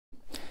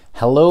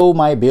Hello,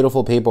 my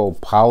beautiful people.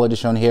 Paulo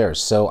Dishon here.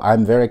 So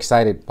I'm very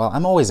excited. Well,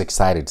 I'm always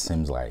excited,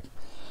 seems like.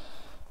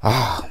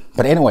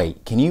 But anyway,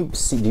 can you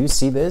see? Do you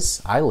see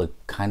this? I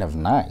look kind of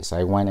nice.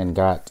 I went and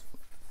got.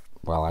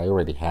 Well, I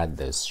already had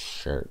this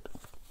shirt.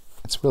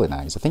 It's really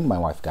nice. I think my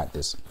wife got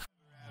this.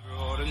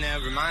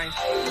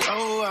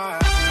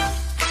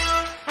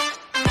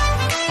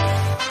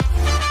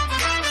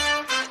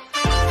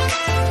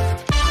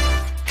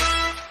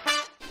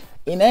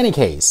 In any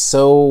case,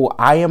 so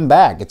I am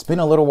back. It's been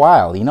a little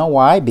while. You know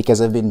why?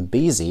 Because I've been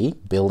busy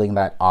building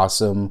that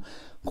awesome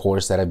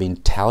course that I've been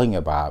telling you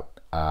about,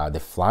 the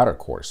Flutter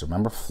course.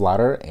 Remember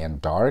Flutter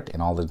and Dart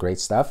and all the great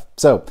stuff?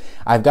 So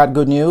I've got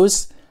good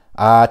news.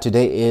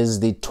 Today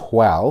is the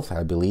 12th,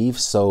 I believe.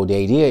 So the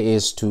idea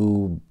is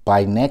to,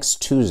 by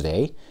next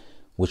Tuesday,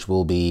 which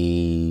will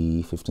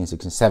be 15th,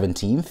 16th,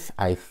 17th,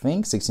 I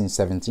think, 16th,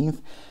 17th,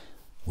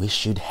 we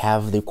should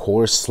have the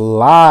course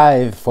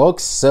live,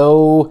 folks.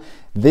 So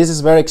this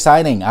is very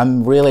exciting.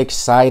 I'm really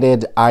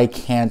excited. I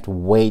can't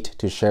wait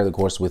to share the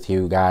course with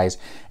you guys.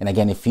 And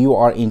again, if you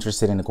are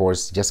interested in the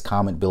course, just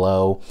comment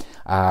below.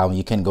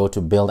 You can go to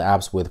Build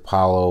Apps with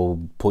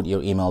Paulo, put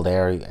your email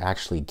there. You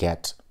actually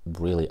get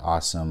really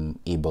awesome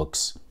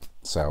ebooks.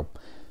 So,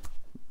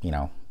 you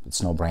know,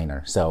 it's no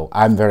brainer. So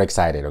I'm very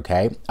excited,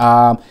 okay?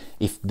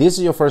 If this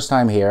is your first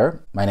time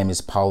here, my name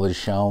is Paulo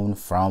Dishon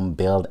from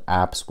Build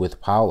Apps with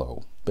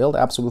Paulo. Build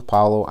Apps with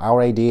Paulo.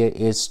 Our idea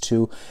is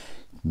to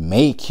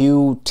make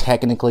you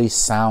technically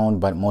sound,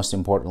 but most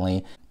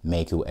importantly,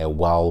 make you a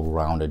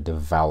well-rounded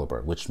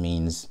developer, which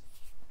means,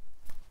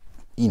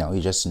 you know, you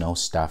just know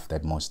stuff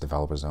that most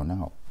developers don't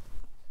know.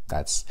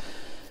 That's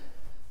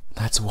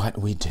what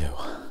we do.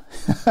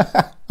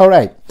 All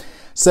right.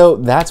 So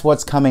that's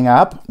what's coming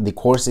up. The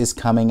course is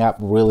coming up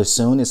really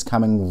soon. It's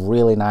coming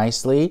really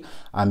nicely.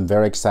 I'm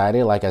very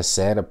excited. Like I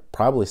said, I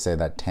probably said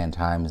that 10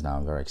 times now.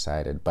 I'm very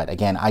excited. But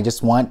again, I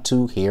just want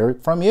to hear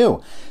from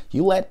you.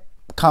 You let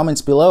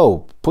comments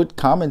below. Put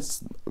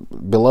comments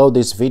below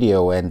this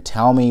video and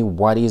tell me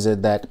what is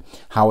it that,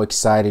 how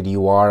excited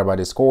you are about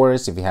this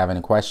course. If you have any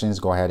questions,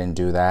 go ahead and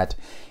do that.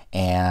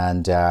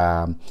 And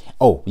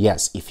oh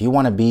yes, if you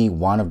want to be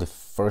one of the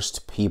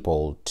first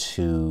people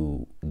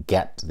to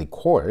get the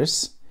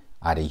course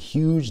at a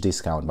huge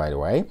discount, by the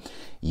way,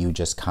 you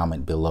just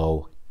comment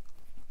below,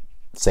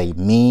 say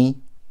me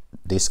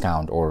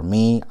discount or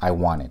me I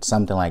want it,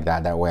 something like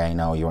that. That way I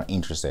know you're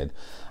interested.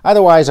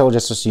 Otherwise, I will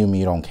just assume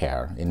you don't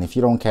care. And if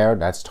you don't care,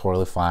 that's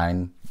totally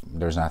fine.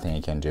 There's nothing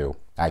I can do.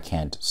 I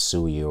can't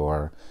sue you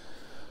or,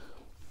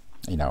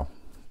 you know.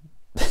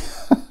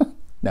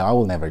 No, I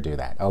will never do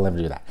that. I'll never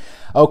do that.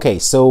 Okay,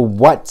 so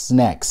what's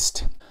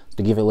next?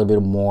 To give you a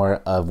little bit more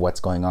of what's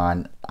going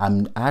on,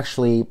 I'm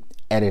actually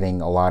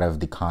editing a lot of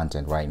the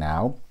content right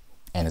now,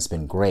 and it's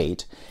been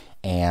great.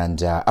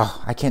 And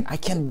oh, I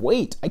can't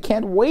wait. I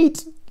can't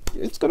wait.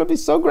 It's gonna be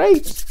so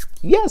great.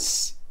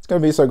 Yes, it's gonna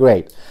be so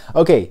great.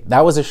 Okay,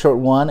 that was a short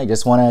one. I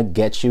just want to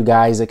get you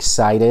guys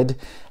excited.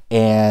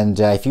 And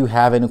if you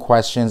have any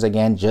questions,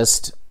 again,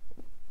 just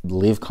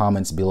leave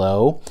comments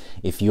below.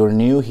 If you're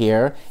new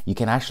here, you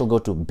can actually go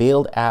to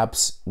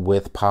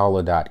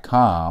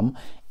buildappswithpaulo.com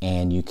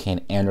and you can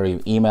enter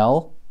your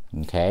email,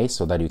 okay,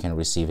 so that you can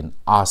receive an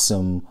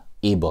awesome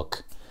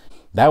ebook.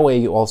 That way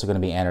you're also going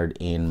to be entered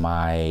in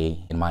my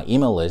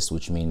email list,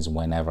 which means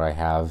whenever I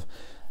have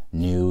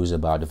news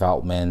about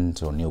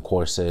development or new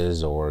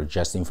courses or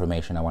just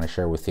information I want to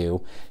share with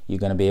you, you're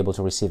going to be able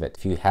to receive it.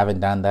 If you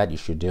haven't done that, you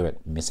should do it.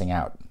 Missing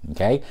out,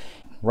 okay?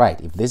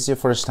 Right, if this is your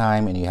first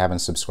time and you haven't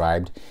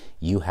subscribed,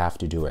 you have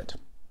to do it.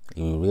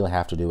 You really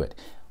have to do it.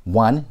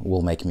 1, it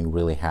will make me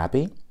really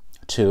happy.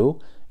 2,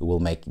 it will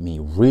make me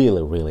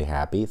really, really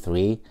happy.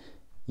 3,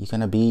 you're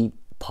gonna be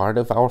part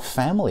of our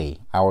family,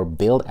 our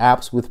Build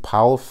Apps with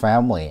Paulo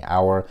family,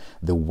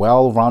 the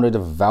well-rounded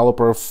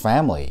developer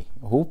family.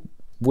 Who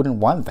wouldn't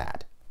want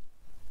that?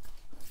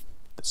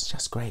 It's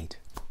just great.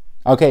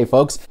 Okay,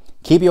 folks.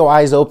 Keep your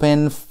eyes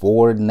open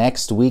for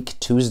next week,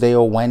 Tuesday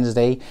or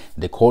Wednesday.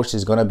 The course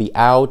is going to be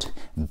out.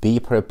 Be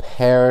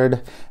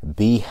prepared.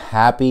 Be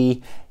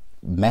happy.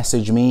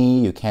 Message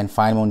me. You can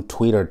find me on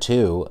Twitter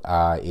too.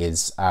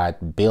 It's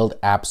at Build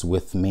Apps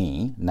with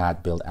me,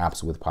 not Build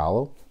Apps with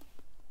Paulo.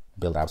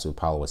 Build Apps with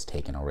Paulo was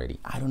taken already.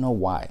 I don't know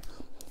why.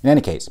 In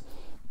any case,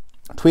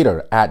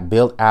 Twitter at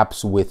Build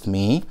Apps with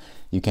me.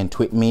 You can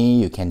tweet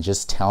me. You can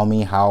just tell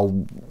me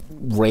how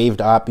raved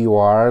up you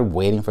are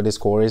waiting for this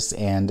course,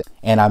 and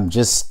I'm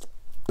just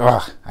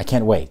I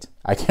can't wait.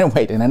 I can't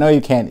wait, and I know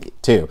you can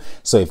too.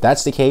 So if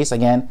that's the case,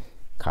 again,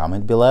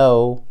 comment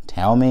below.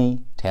 Tell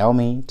me. All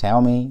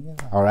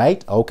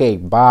right? Okay,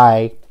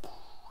 bye.